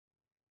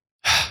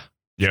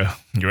Yeah,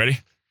 you ready?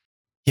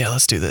 Yeah,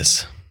 let's do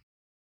this.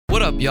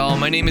 What up, y'all?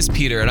 My name is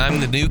Peter, and I'm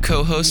the new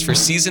co-host for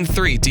Season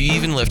 3, Do You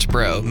Even Lift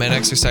Bro? Men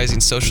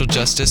Exercising Social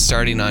Justice,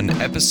 starting on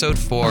Episode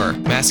 4,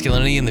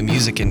 Masculinity in the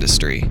Music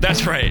Industry.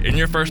 That's right. In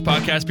your first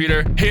podcast,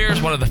 Peter,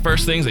 here's one of the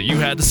first things that you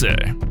had to say.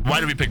 Why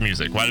did we pick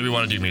music? Why did we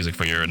want to do music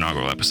for your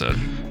inaugural episode?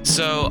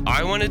 So,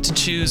 I wanted to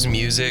choose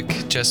music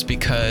just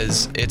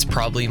because it's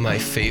probably my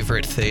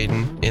favorite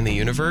thing in the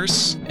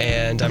universe,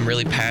 and I'm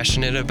really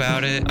passionate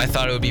about it. I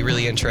thought it would be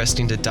really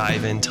interesting to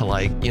dive into,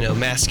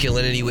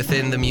 masculinity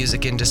within the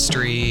music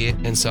industry,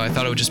 and so I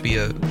thought it would just be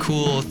a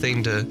cool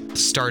thing to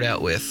start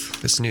out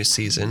with this new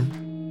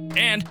season.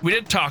 And we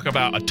did talk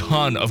about a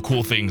ton of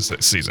cool things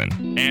this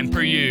season. And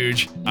per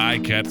usual, I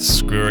kept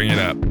screwing it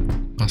up.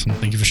 Awesome.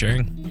 Thank you for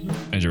sharing.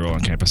 And your role on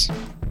campus.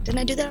 Didn't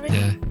I do that already?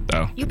 Yeah.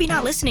 Oh. You be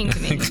not listening to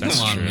me. Come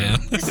on, true. man.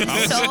 This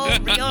is so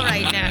real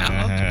right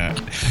now.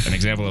 An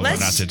example of what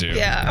not to do.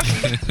 Yeah.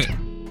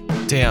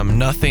 Damn,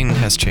 nothing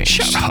has changed.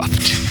 Shut up.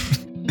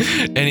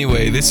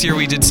 Anyway, this year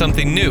we did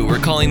something new. We're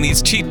calling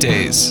these cheat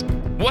days.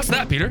 What's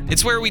that, Peter?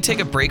 It's where we take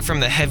a break from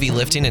the heavy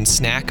lifting and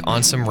snack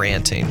on some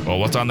ranting. Well,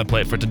 what's on the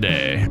plate for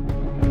today?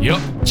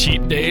 Yup,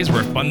 cheat days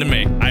were fun to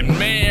make. I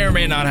may or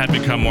may not have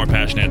become more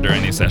passionate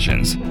during these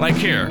sessions. Like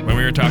here, when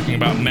we were talking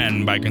about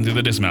men biking through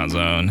the dismount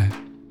zone.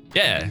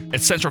 Yeah,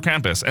 it's Central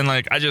Campus, and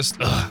I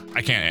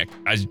can't.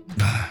 I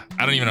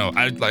don't even know.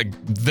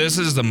 This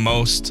is the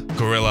most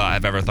guerrilla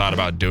I've ever thought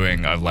about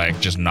doing, of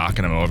just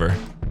knocking them over.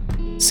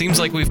 Seems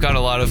like we've got a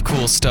lot of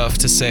cool stuff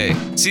to say.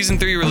 Season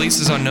 3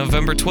 releases on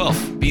November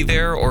 12th. Be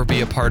there or be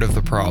a part of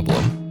the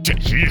problem.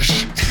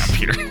 Yeesh,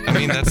 Peter. I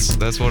mean,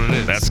 that's what it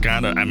is. That's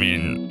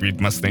we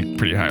must think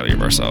pretty highly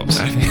of ourselves.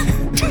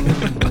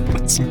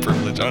 Some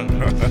privilege. I don't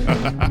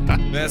know.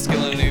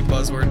 Masculinity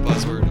buzzword.